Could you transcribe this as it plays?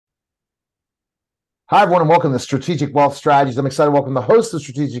Hi, everyone, and welcome to Strategic Wealth Strategies. I'm excited to welcome the host of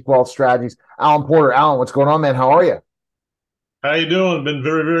Strategic Wealth Strategies, Alan Porter. Alan, what's going on, man? How are you? How you doing? Been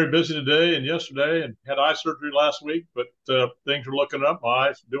very, very busy today and yesterday, and had eye surgery last week. But things are looking up. My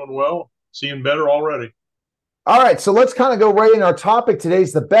eyes are doing well, seeing better already. All right, so let's kind of go right in. Our topic today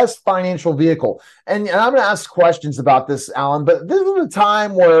is the best financial vehicle. And I'm going to ask questions about this, Alan, but this is a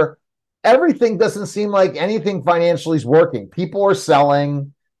time where everything doesn't seem like anything financially is working. People are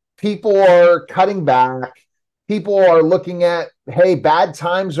selling, people are cutting back, people are looking at, hey, bad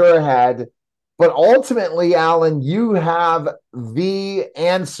times are ahead. But ultimately, Alan, you have the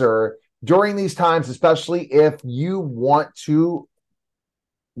answer during these times, especially if you want to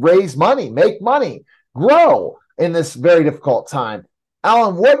raise money, make money, grow in this very difficult time.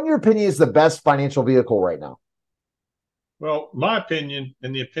 Alan, what in your opinion is the best financial vehicle right now? Well, my opinion,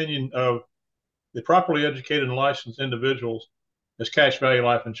 and the opinion of the properly educated and licensed individuals, is cash value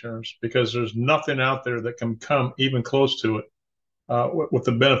life insurance because there's nothing out there that can come even close to it with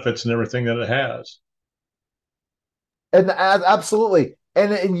the benefits and everything that it has. And absolutely.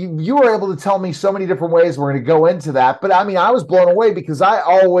 And you were able to tell me so many different ways. We're going to go into that. But I mean, I was blown away because I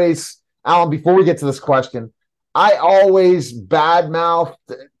always, Alan, before we get to this question, I always badmouth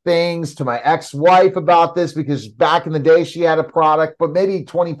things to my ex-wife about this because back in the day she had a product, but maybe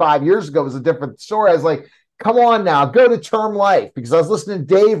 25 years ago it was a different story. I was like, come on now, go to term life because I was listening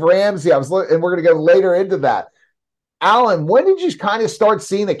to Dave Ramsey. And we're going to go later into that. Alan, when did you kind of start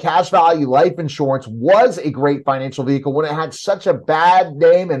seeing that cash value life insurance was a great financial vehicle when it had such a bad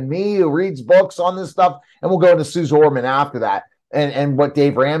name? And me, who reads books on this stuff, and we'll go into Suze Orman after that and what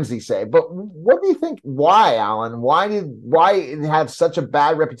Dave Ramsey say. But what do you think? Why, Alan? Why it have such a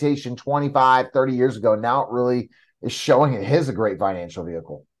bad reputation 25, 30 years ago? Now it really is showing it is a great financial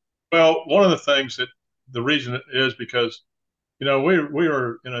vehicle. Well, one of the things that the reason it is because we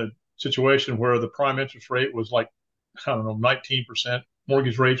were in a situation where the prime interest rate was like, I don't know, 19%.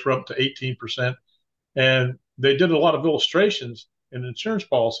 Mortgage rates were up to 18%. And they did a lot of illustrations in insurance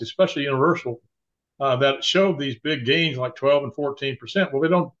policy, especially universal, that showed these big gains like 12 and 14%.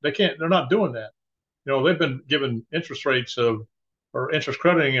 Well, they're not doing that. They've been given interest rates of, or interest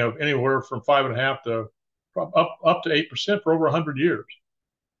crediting of anywhere from 5.5 to up to 8% for over 100 years.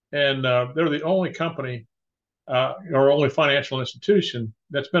 And they're the only company or only financial institution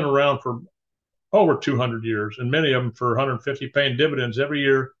that's been around for over 200 years, and many of them for 150, paying dividends every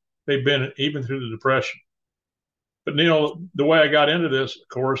year they've been, even through the Depression. But Neil, the way I got into this, of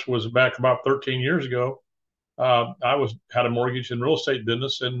course, was back about 13 years ago. I had a mortgage and real estate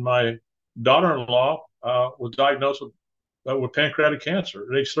business, and my daughter-in-law was diagnosed with pancreatic cancer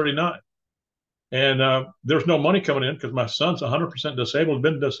at age 39. And there's no money coming in because my son's 100% disabled,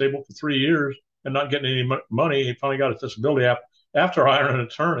 been disabled for 3 years and not getting any money. He finally got his disability after hiring an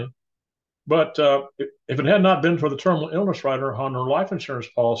attorney. But if it had not been for the terminal illness rider on her life insurance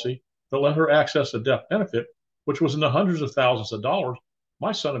policy that let her access the death benefit, which was in the hundreds of thousands of dollars,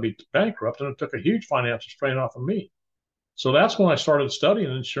 my son would be bankrupt, and it took a huge financial strain off of me. So that's when I started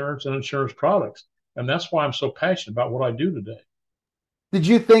studying insurance and insurance products. And that's why I'm so passionate about what I do today. Did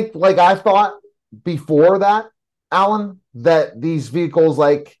you think, like I thought before that, Alan, that these vehicles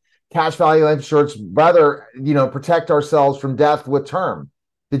like cash value life insurance rather, protect ourselves from death with term?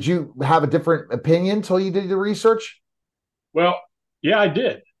 Did you have a different opinion until you did the research? Well, yeah, I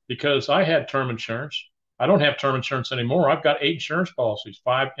did because I had term insurance. I don't have term insurance anymore. I've got 8 insurance policies,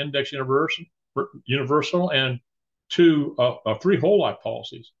 5 index universal and three whole life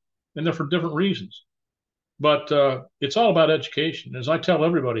policies. And they're for different reasons. But it's all about education. As I tell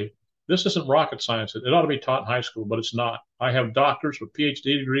everybody, this isn't rocket science. It ought to be taught in high school, but it's not. I have doctors with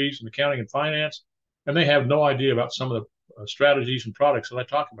PhD degrees in accounting and finance, and they have no idea about some of the strategies and products that I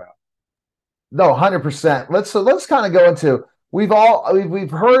talk about. No, 100%. Let's kind of go into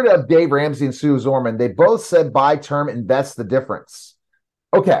we've heard of Dave Ramsey and Sue Zorman. They both said buy term, invest the difference.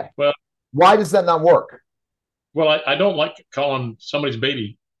 Okay. Well, Why does that not work? I don't like calling somebody's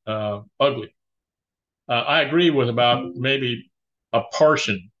baby ugly. I agree with about maybe a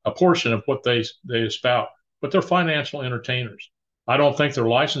portion of what they espouse, but they're financial entertainers. I don't think they're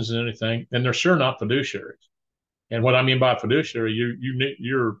licensed in anything, and they're sure not fiduciaries. And what I mean by fiduciary,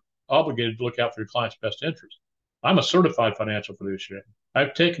 you're obligated to look out for your client's best interest. I'm a certified financial fiduciary.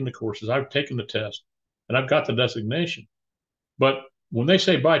 I've taken the courses, I've taken the test, and I've got the designation. But when they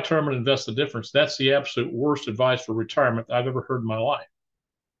say buy term and invest the difference, that's the absolute worst advice for retirement I've ever heard in my life.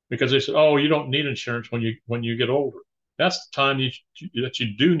 Because they said, "Oh, you don't need insurance when you get older." That's the time that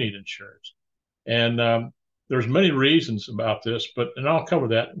you do need insurance. And there's many reasons about this, and I'll cover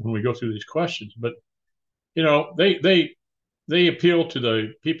that when we go through these questions. But they appeal to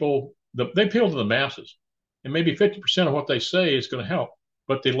the people they appeal to the masses, and maybe 50% of what they say is going to help,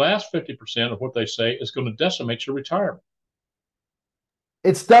 but the last 50% of what they say is going to decimate your retirement.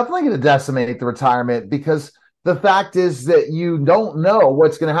 It's definitely going to decimate the retirement because the fact is that you don't know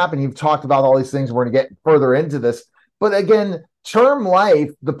what's going to happen. You've talked about all these things. We're going to get further into this. But again, term life,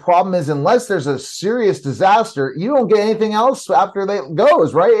 the problem is unless there's a serious disaster, you don't get anything else after that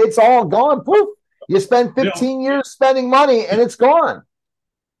goes, right? It's all gone. Poof. You spend 15 years spending money and it's gone.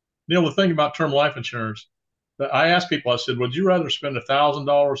 Neil, the thing about term life insurance, I asked people, I said, would you rather spend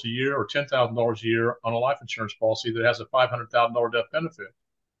 $1,000 a year or $10,000 a year on a life insurance policy that has a $500,000 death benefit?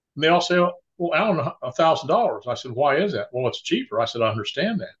 And they all say, well, Alan, $1,000. I said, why is that? Well, it's cheaper. I said, I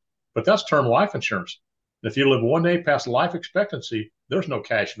understand that. But that's term life insurance. And if you live one day past life expectancy, there's no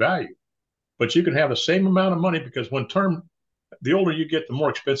cash value. But you can have the same amount of money because the older you get, the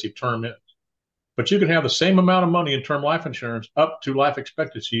more expensive term is. But you can have the same amount of money in term life insurance up to life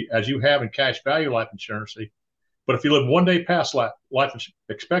expectancy as you have in cash value life insurance. But if you live one day past life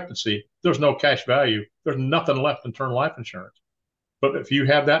expectancy, there's no cash value. There's nothing left in term life insurance. But if you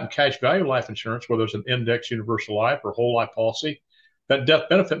have that in cash value life insurance, whether it's an index universal life or whole life policy, that death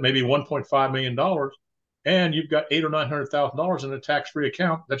benefit may be $1.5 million, and you've got $800,000 or $900,000 in a tax-free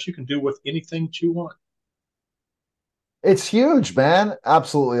account that you can do with anything that you want. It's huge, man.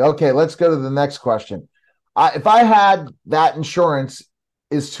 Absolutely. Okay, let's go to the next question. If I had that insurance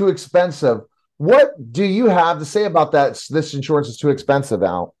is too expensive, what do you have to say about that? This insurance is too expensive,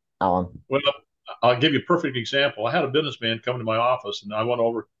 Alan. Well, I'll give you a perfect example. I had a businessman come to my office, and I went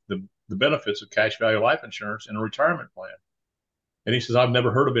over the benefits of cash value life insurance and a retirement plan. And he says, I've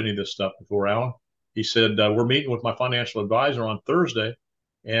never heard of any of this stuff before, Alan. He said, we're meeting with my financial advisor on Thursday,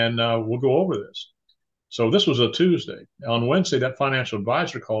 and we'll go over this. So this was a Tuesday. On Wednesday, that financial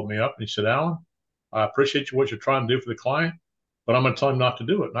advisor called me up, and he said, Alan, I appreciate what you're trying to do for the client, but I'm going to tell him not to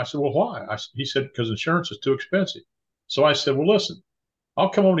do it. And I said, well, why? He said, because insurance is too expensive. So I said, well, listen, I'll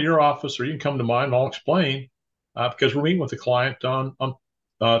come over to your office or you can come to mine and I'll explain because we're meeting with the client on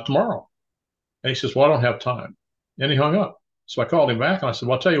tomorrow. And he says, well, I don't have time. And he hung up. So I called him back and I said,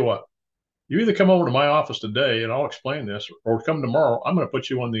 well, I'll tell you what, you either come over to my office today and I'll explain this, or come tomorrow. I'm going to put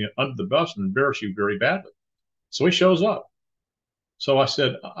you under the bus and embarrass you very badly. So he shows up. So I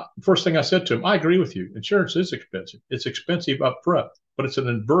said, first thing I said to him, I agree with you. Insurance is expensive. It's expensive up front, but it's an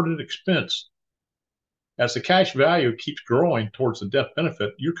inverted expense. As the cash value keeps growing towards the death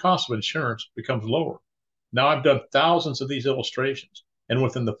benefit, your cost of insurance becomes lower. Now, I've done thousands of these illustrations, and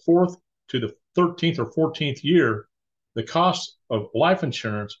within the 4th to the 13th or 14th year, the cost of life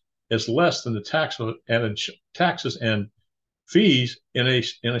insurance is less than the taxes and fees in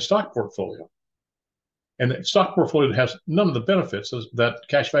a stock portfolio. And the stock portfolio has none of the benefits that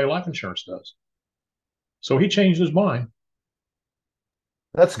cash value life insurance does. So he changed his mind.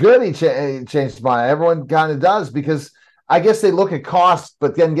 That's good. He changed his mind. Everyone kind of does because I guess they look at cost,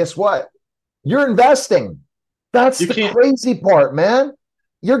 but then guess what? You're investing. That's the crazy part, man.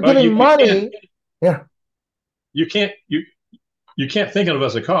 You're getting money. Yeah. You can't think of it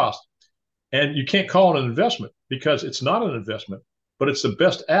as a cost, and you can't call it an investment because it's not an investment, but it's the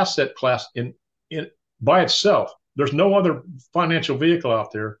best asset class in by itself. There's no other financial vehicle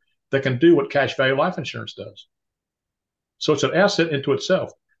out there that can do what cash value life insurance does. So it's an asset into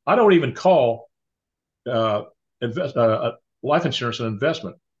itself. I don't even call life insurance an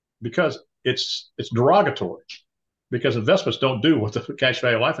investment because it's derogatory, because investments don't do what the cash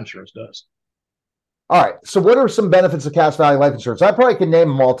value life insurance does. All right. So what are some benefits of cash value life insurance? I probably can name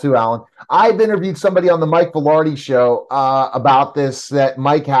them all too, Alan. I've interviewed somebody on the Mike Velarde show about this that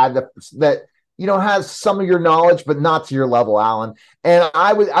Mike had that has some of your knowledge, but not to your level, Alan. And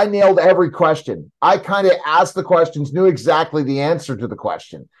I nailed every question. I kind of asked the questions, knew exactly the answer to the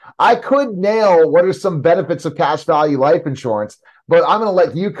question. I could nail what are some benefits of cash value life insurance, but I'm going to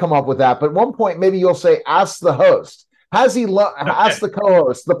let you come up with that. But at one point, maybe you'll say, ask the host. Has he asked the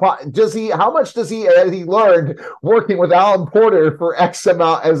co-host? How much has he learned working with Alan Porter for X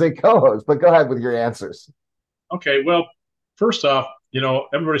amount as a co-host? But go ahead with your answers. Okay. Well, first off,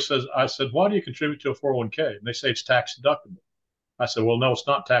 everybody says, I said, why do you contribute to a 401k? And they say it's tax deductible. I said, well, no, it's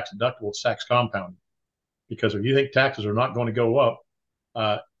not tax deductible. It's tax compounding. Because if you think taxes are not going to go up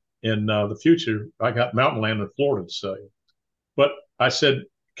in the future, I got mountain land in Florida to sell you. But I said,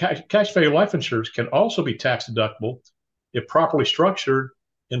 cash value life insurance can also be tax deductible if properly structured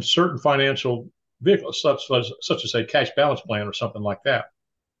in certain financial vehicles, such as a cash balance plan or something like that.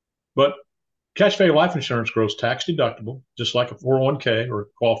 But cash value life insurance grows tax deductible, just like a 401k or a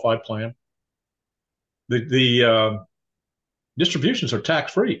qualified plan. The distributions are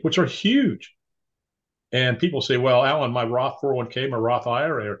tax free, which are huge. And people say, well, Alan, my Roth 401k, my Roth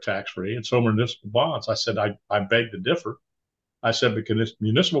IRA are tax free, and so are municipal bonds. I said, I beg to differ. I said, because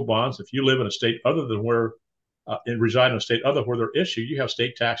municipal bonds, if you live in a state other than where, and reside in a state other where they're issued, you have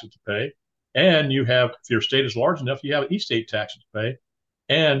state taxes to pay. And you have, if your state is large enough, you have e-state taxes to pay.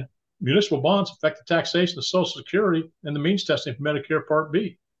 And municipal bonds affect the taxation of Social Security and the means testing for Medicare Part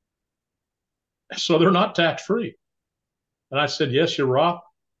B. So they're not tax free. And I said, yes, your Roth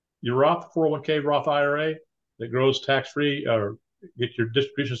 401k, Roth IRA that grows tax free or get your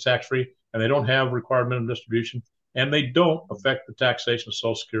distributions tax free, and they don't have required minimum distribution, and they don't affect the taxation of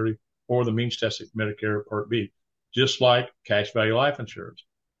Social Security or the means testing for Medicare Part B, just like cash value life insurance.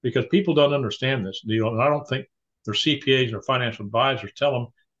 Because people don't understand this deal, and I don't think their CPAs and their financial advisors tell them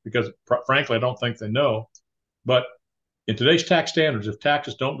because, frankly, I don't think they know. But in today's tax standards, if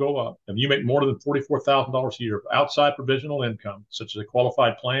taxes don't go up, and you make more than $44,000 a year of outside provisional income, such as a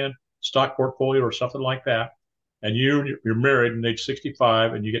qualified plan, stock portfolio, or something like that, and you're married and age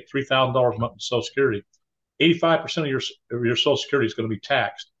 65 and you get $3,000 a month in Social Security, 85% of your Social Security is going to be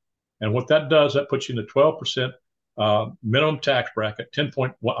taxed. And what that does, that puts you in the 12% minimum tax bracket,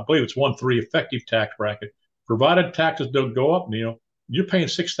 10.1, I believe it's 1.3 effective tax bracket. Provided taxes don't go up, Neil, you're paying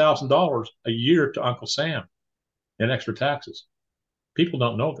 $6,000 a year to Uncle Sam in extra taxes. People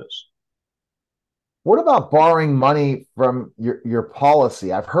don't know this. What about borrowing money from your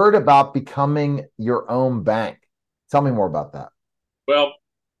policy? I've heard about becoming your own bank. Tell me more about that. Well,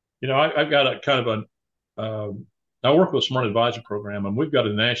 I've got a kind of I work with a smart advisor program, and we've got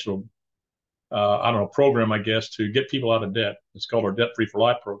a national, I don't know, program, I guess, to get people out of debt. It's called our Debt Free for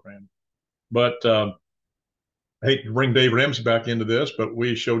Life program. But I hate to bring Dave Ramsey back into this, but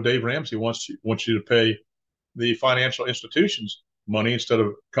we show Dave Ramsey wants you to pay the financial institutions money instead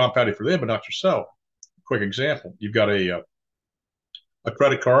of compounding for them, but not yourself. Quick example: you've got a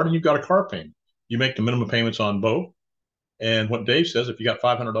credit card and you've got a car payment. You make the minimum payments on both. And what Dave says, if you got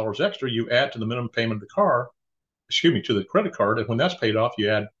 $500 extra, you add to the minimum payment of the car, excuse me, to the credit card. And when that's paid off, you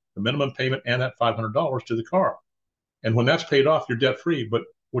add the minimum payment and that $500 to the car. And when that's paid off, you're debt free. But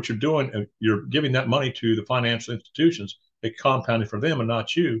what you're doing, you're giving that money to the financial institutions. It compounded for them and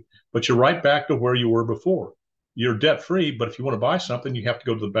not you. But you're right back to where you were before. You're debt free, but if you want to buy something, you have to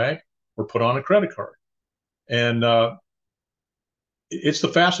go to the bank or put on a credit card. And it's the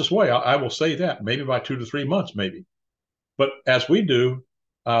fastest way. I will say that, maybe by 2 to 3 months, maybe. But as we do,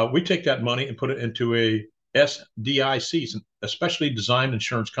 we take that money and put it into a SDIC, a specially designed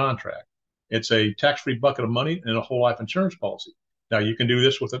insurance contract. It's a tax-free bucket of money and a whole life insurance policy. Now, you can do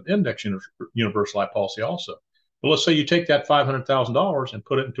this with an index universal life policy also. But let's say you take that $500,000 and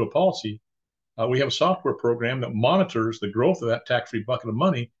put it into a policy. We have a software program that monitors the growth of that tax-free bucket of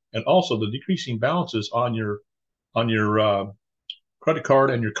money and also the decreasing balances on your credit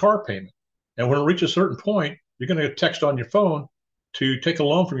card and your car payment. And when it reaches a certain point, you're going to get a text on your phone to take a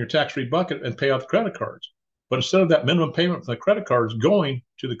loan from your tax-free bucket and pay off the credit cards. But instead of that minimum payment from the credit cards going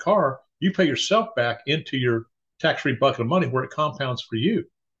to the car, you pay yourself back into your tax-free bucket of money where it compounds for you.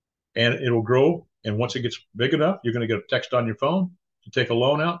 And it will grow. And once it gets big enough, you're going to get a text on your phone to take a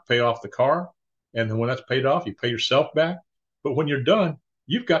loan out, pay off the car. And then when that's paid off, you pay yourself back. But when you're done,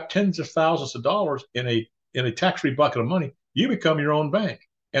 you've got tens of thousands of dollars in a tax-free bucket of money. You become your own bank.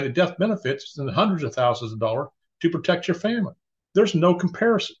 And the death benefits in the hundreds of thousands of dollars to protect your family. There's no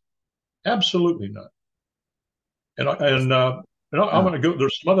comparison. Absolutely none. I'm going to go.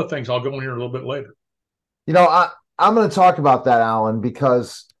 There's some other things I'll go in here a little bit later. I'm going to talk about that, Alan,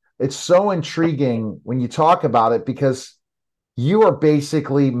 because it's so intriguing when you talk about it, because you are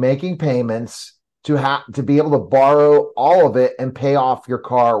basically making payments to be able to borrow all of it and pay off your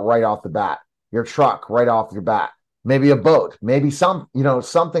car right off the bat, your truck right off your bat, maybe a boat, maybe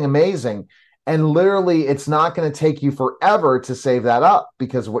something amazing. And literally, it's not going to take you forever to save that up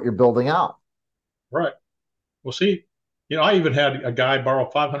because of what you're building out. Right. Well, see, I even had a guy borrow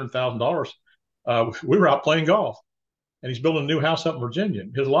 $500,000. We were out playing golf, and he's building a new house up in Virginia.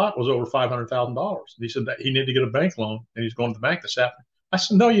 His lot was over $500,000. He said that he needed to get a bank loan, and he's going to the bank this afternoon. I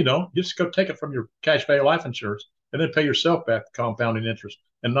said, no, you don't. You just go take it from your cash value life insurance and then pay yourself back the compounding interest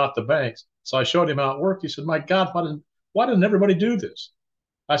and not the banks. So I showed him how it worked. He said, my God, why didn't everybody do this?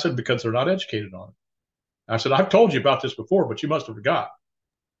 I said, because they're not educated on it. I said, I've told you about this before, but you must have forgot.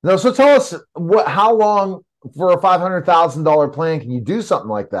 No, so tell us how long for a $500,000 plan can you do something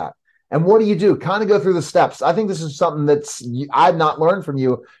like that? And what do you do? Kind of go through the steps. I think this is something I've not learned from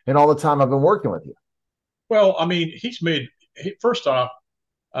you in all the time I've been working with you. Well, I mean, first off,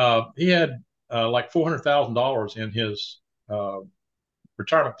 he had like $400,000 in his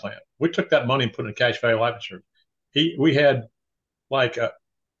retirement plan. We took that money and put it in cash value life insurance. We had like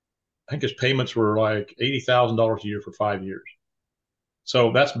think his payments were like $80,000 a year for 5 years.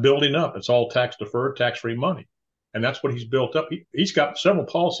 So that's building up. It's all tax deferred, tax free money. And that's what he's built up. He's got several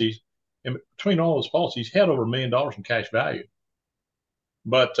policies. And between all those policies, he had over $1 million in cash value.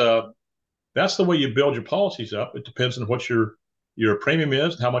 But that's the way you build your policies up. It depends on what your premium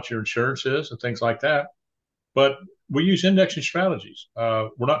is and how much your insurance is and things like that. But we use indexing strategies. We're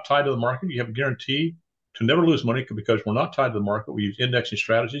not tied to the market. You have a guarantee to never lose money because we're not tied to the market. We use indexing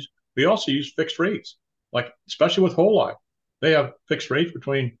strategies. We also use fixed rates, like especially with whole life. They have fixed rates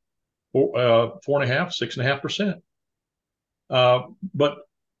between 4.5%, 6.5%. But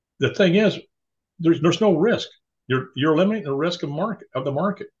the thing is, there's no risk. You're limiting the risk of the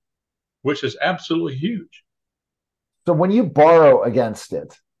market, which is absolutely huge. So when you borrow against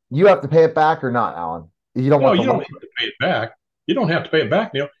it, you have to pay it back or not, Alan? You don't No, want the you don't money. have to pay it back. You don't have to pay it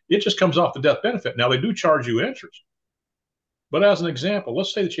back, Neil. It just comes off the death benefit. Now they do charge you interest, but as an example,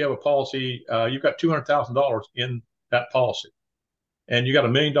 let's say that you have a policy, you've got $200,000 in that policy, and you got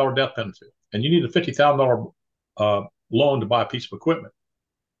 $1 million death benefit, and you need a $50,000 loan to buy a piece of equipment.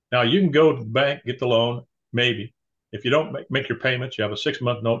 Now you can go to the bank, get the loan, maybe. If you don't make your payments, you have a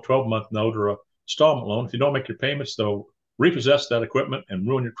 6-month note, 12-month note, or a installment loan. If you don't make your payments, they'll repossess that equipment and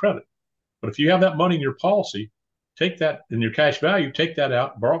ruin your credit. But if you have that money in your policy, take that in your cash value, take that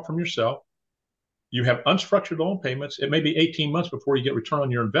out, borrow it from yourself. You have unstructured loan payments. It may be 18 months before you get return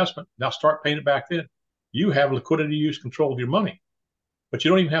on your investment. Now start paying it back then. You have liquidity use control of your money, but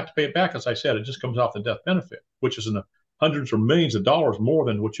you don't even have to pay it back. As I said, it just comes off the death benefit, which is in the hundreds or millions of dollars more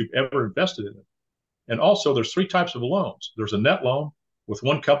than what you've ever invested in it. And also, there's 3 types of loans. There's a net loan with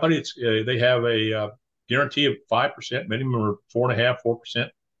one company. They have a guarantee of 5%, minimum or 4.5%, 4%.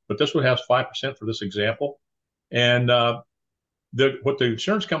 But this one has 5% for this example. And what the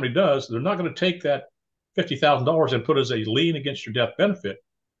insurance company does, they're not going to take that $50,000 and put as a lien against your death benefit.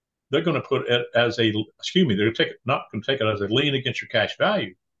 They're going to put it as they're going to take it, not going to take it as a lien against your cash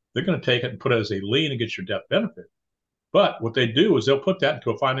value. They're going to take it and put it as a lien against your death benefit. But what they do is they'll put that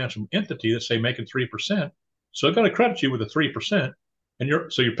into a financial entity that's say making 3%. So they're going to credit you with a 3%, and you're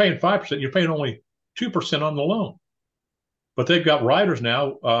paying 5%. You're paying only 2% on the loan. But they've got riders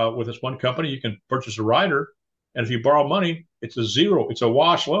now with this one company. You can purchase a rider, and if you borrow money, it's a zero. It's a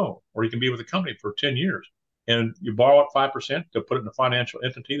wash loan, or you can be with a company for 10 years. And you borrow at 5%, they'll put it in a financial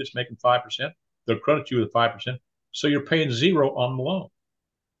entity that's making 5%. They'll credit you with 5%. So you're paying zero on the loan.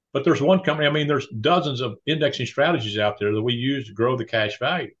 But there's one company, I mean, there's dozens of indexing strategies out there that we use to grow the cash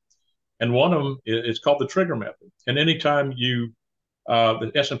value. And one of them is called the trigger method. And anytime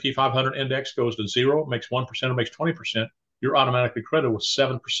the S&P 500 index goes to zero, makes 1% or makes 20%, you're automatically credited with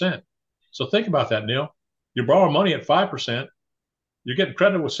 7%. So think about that, Neil. You borrow money at 5%, you're getting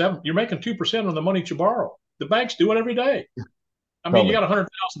credited with 7%. You're making 2% on the money that you borrow. The banks do it every day. I mean, you got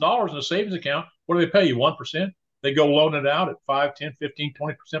 $100,000 in a savings account. What do they pay you? 1%? They go loan it out at 5, 10, 15,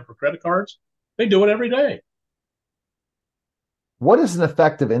 20% for credit cards. They do it every day. What is an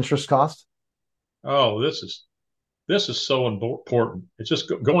effective interest cost? Oh, this is so important. It's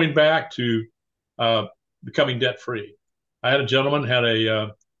just going back to becoming debt free. I had a gentleman had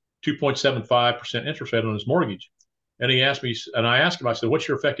a 2.75% interest rate on his mortgage, and he asked me, and I asked him, I said, "What's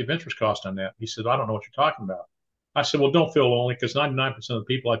your effective interest cost on that?" He said, "I don't know what you're talking about." I said, "Well, don't feel lonely because 99% of the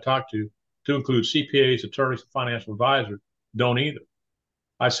people I talk to include CPAs, attorneys, and financial advisors, don't either."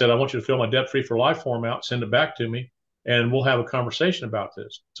 I said, "I want you to fill my debt free for life form out, send it back to me, and we'll have a conversation about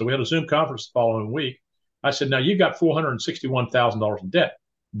this." So we had a Zoom conference the following week. I said, "Now you got $461,000 in debt.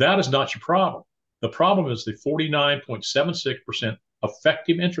 That is not your problem. The problem is the 49.76%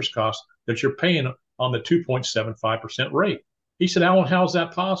 effective interest cost that you're paying on the 2.75% rate." He said, "Alan, how is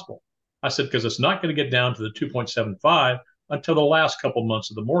that possible?" I said, "Because it's not going to get down to the 2.75 until the last couple months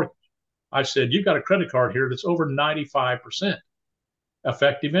of the mortgage." I said, "You've got a credit card here that's over 95%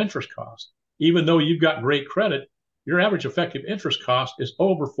 effective interest cost. Even though you've got great credit, your average effective interest cost is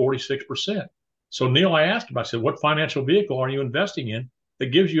over 46%. So, Neil, I asked him, I said, "What financial vehicle are you investing in that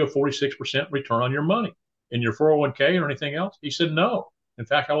gives you a 46% return on your money? In your 401k or anything else?" He said, "No. In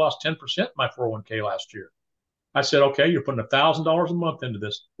fact, I lost 10% in my 401k last year." I said, "Okay, you're putting $1,000 a month into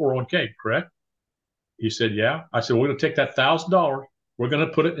this 401k, correct?" He said, "Yeah." I said, "We're going to take that $1,000. We're going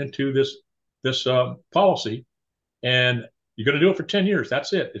to put it into this policy, and you're going to do it for 10 years.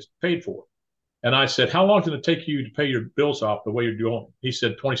 That's it. It's paid for." And I said, "How long did it take you to pay your bills off the way you're doing?" He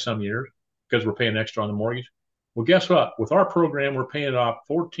said, 20 some years, because we're paying extra on the mortgage. Well, guess what? With our program, we're paying it off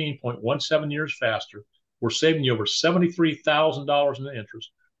 14.17 years faster. We're saving you over $73,000 in the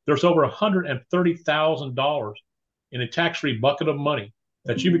interest. There's over $130,000 in a tax-free bucket of money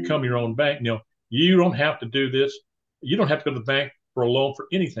that you become your own bank. You don't have to do this. You don't have to go to the bank for a loan for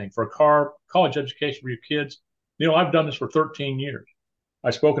anything, for a car, college education for your kids. I've done this for 13 years.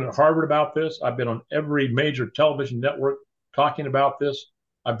 I've spoken at Harvard about this. I've been on every major television network talking about this.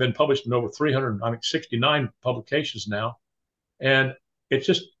 I've been published in over 69 publications now. And it's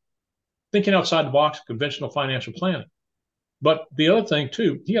just thinking outside the box, conventional financial planning. But the other thing,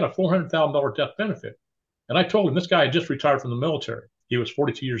 too, he had a $400,000 death benefit. And I told him this guy had just retired from the military. He was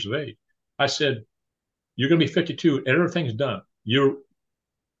 42 years of age. I said, you're going to be 52 and everything's done. You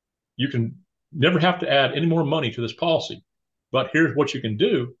can never have to add any more money to this policy. But here's what you can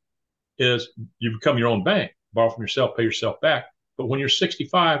do is you become your own bank, borrow from yourself, pay yourself back. But when you're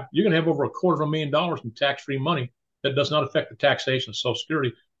 65, you're going to have over $250,000 in tax-free money that does not affect the taxation of Social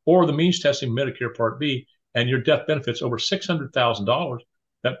Security or the means testing Medicare Part B, and your death benefits over $600,000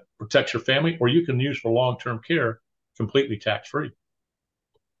 that protects your family, or you can use for long-term care completely tax-free.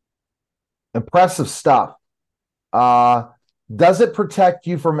 Impressive stuff. Does it protect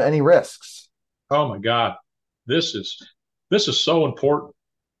you from any risks? Oh my God, this is so important.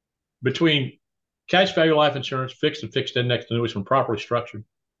 Between cash value life insurance, fixed and fixed index annuities when properly structured,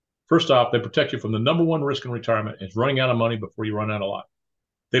 first off, they protect you from the number one risk in retirement is running out of money before you run out of life.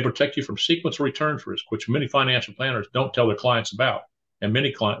 They protect you from sequence of returns risk, which many financial planners don't tell their clients about. And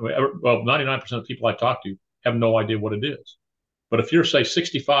many clients, well, 99% of people I talk to have no idea what it is. But if you're, say,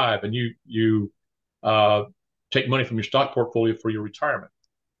 65 and you take money from your stock portfolio for your retirement,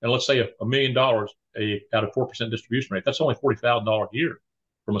 and let's say $1 million at a 4% distribution rate, that's only $40,000 a year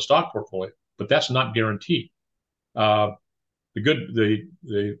from a stock portfolio, but that's not guaranteed. The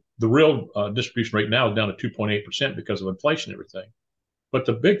real distribution rate now is down to 2.8% because of inflation and everything. But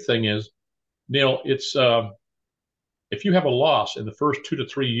the big thing is, Neil, it's if you have a loss in the first 2 to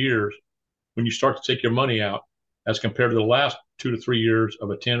 3 years when you start to take your money out, as compared to the last 2 to 3 years of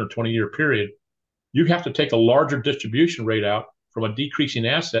a 10 or 20-year period, you have to take a larger distribution rate out from a decreasing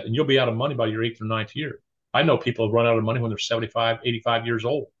asset, and you'll be out of money by your 8th or 9th year. I know people have run out of money when they're 75, 85 years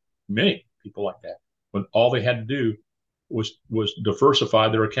old. Many people like that, when all they had to do was diversify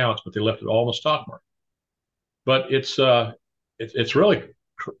their accounts, but they left it all in the stock market. But it's really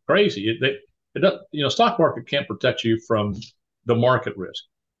crazy. Stock market can't protect you from the market risk.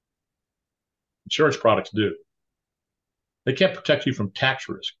 Insurance products do. They can't protect you from tax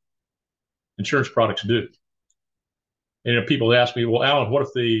risk. Insurance products do. And people ask me, well, Alan, what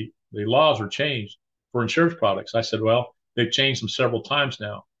if the laws are changed for insurance products? I said, well, they've changed them several times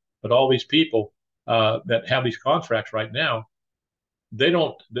now. But all these people that have these contracts right now,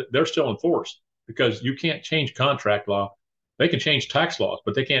 they're still enforced because you can't change contract law. They can change tax laws,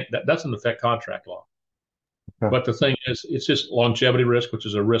 but they can't. That doesn't affect contract law. Okay. But the thing is, it's just longevity risk, which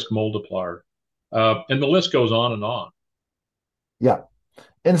is a risk multiplier. And the list goes on and on. Yeah.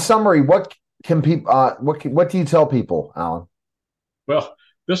 In summary, what can people? What do you tell people, Alan? Well,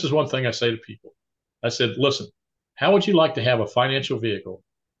 this is one thing I say to people. I said, listen, how would you like to have a financial vehicle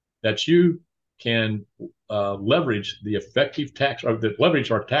that you can leverage the effective tax, or that leverage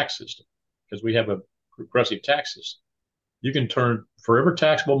our tax system, because we have a progressive tax system. You can turn forever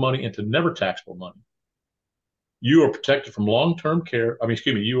taxable money into never taxable money. You are protected from long-term care.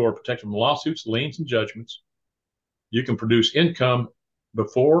 You are protected from lawsuits, liens, and judgments. You can produce income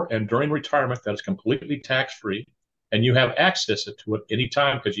before and during retirement that is completely tax-free, and you have access to it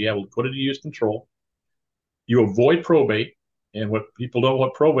anytime because you have liquidity use control. You avoid probate, and what people don't know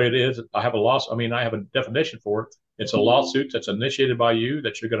what probate is, I have a definition for it. It's a lawsuit that's initiated by you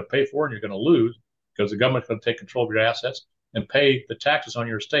that you're going to pay for and you're going to lose because the government's going to take control of your assets and pay the taxes on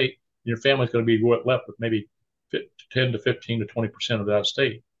your estate. Your family's going to be left with maybe 10 to 15 to 20% of that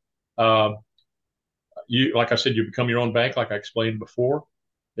estate. Like I said, you become your own bank, like I explained before.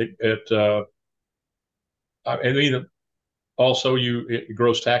 Also, it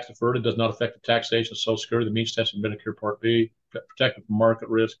grows tax deferred. It does not affect the taxation of Social Security, the means testing Medicare Part B, protected from market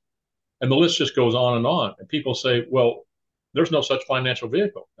risk. And the list just goes on and on. And people say, well, there's no such financial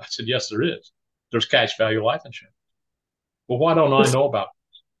vehicle. I said, yes, there is. There's cash value life insurance. Well, why don't I know about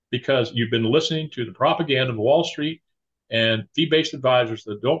this? Because you've been listening to the propaganda of Wall Street and fee-based advisors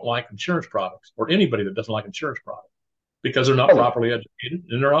that don't like insurance products, or anybody that doesn't like insurance products, because they're not properly educated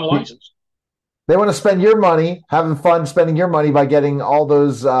and they're not licensed. They want to spend your money, having fun spending your money by getting all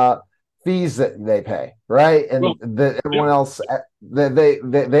those fees that they pay, right? And everyone else,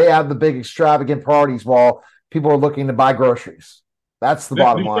 they have the big extravagant parties while people are looking to buy groceries. That's the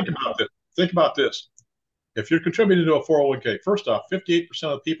bottom line. Think about this. If you're contributing to a 401k, first off, 58%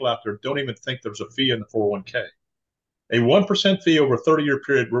 of the people out there don't even think there's a fee in the 401k. A 1% fee over a 30-year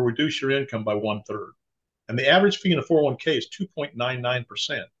period will reduce your income by 1/3. And the average fee in a 401k is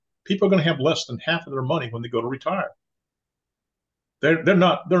 2.99%. People are going to have less than half of their money when they go to retire. They're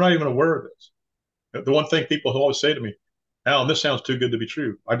not even aware of this. The one thing people always say to me, Alan, this sounds too good to be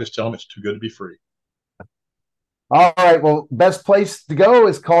true. I just tell them it's too good to be free. All right. Well, best place to go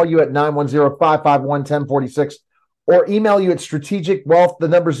is call you at 910-551-1046 or email you at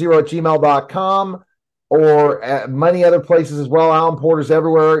strategicwealth0@gmail.com or at many other places as well. Alan Porter's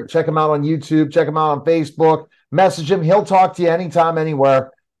everywhere. Check him out on YouTube. Check him out on Facebook. Message him. He'll talk to you anytime,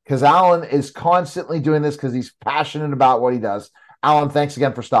 anywhere, because Alan is constantly doing this because he's passionate about what he does. Alan, thanks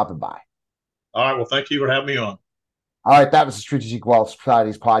again for stopping by. All right. Well, thank you for having me on. All right. That was the Strategic Wealth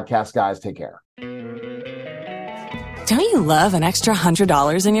Society's podcast, guys. Take care. Don't you love an extra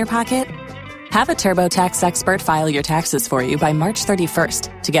 $100 in your pocket? Have a TurboTax expert file your taxes for you by March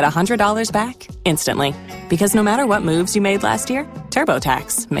 31st to get $100 back instantly. Because no matter what moves you made last year,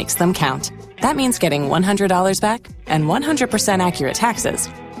 TurboTax makes them count. That means getting $100 back and 100% accurate taxes,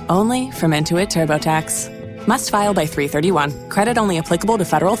 only from Intuit TurboTax. Must file by 3/31. Credit only applicable to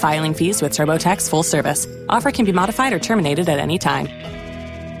federal filing fees with TurboTax full service. Offer can be modified or terminated at any time.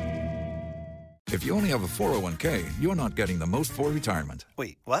 If you only have a 401k, you're not getting the most for retirement.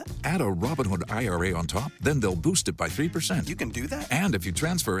 Wait, what? Add a Robinhood IRA on top, then they'll boost it by 3%. You can do that? And if you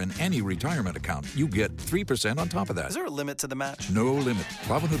transfer in any retirement account, you get 3% on top of that. Is there a limit to the match? No limit.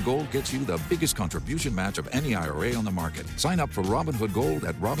 Robinhood Gold gets you the biggest contribution match of any IRA on the market. Sign up for Robinhood Gold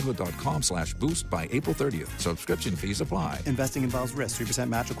at Robinhood.com/boost by April 30th. Subscription fees apply. Investing involves risk. 3%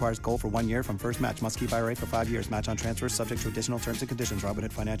 match requires gold for 1 year from first match. Must keep IRA for 5 years. Match on transfers subject to additional terms and conditions.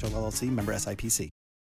 Robinhood Financial LLC, member SIPC.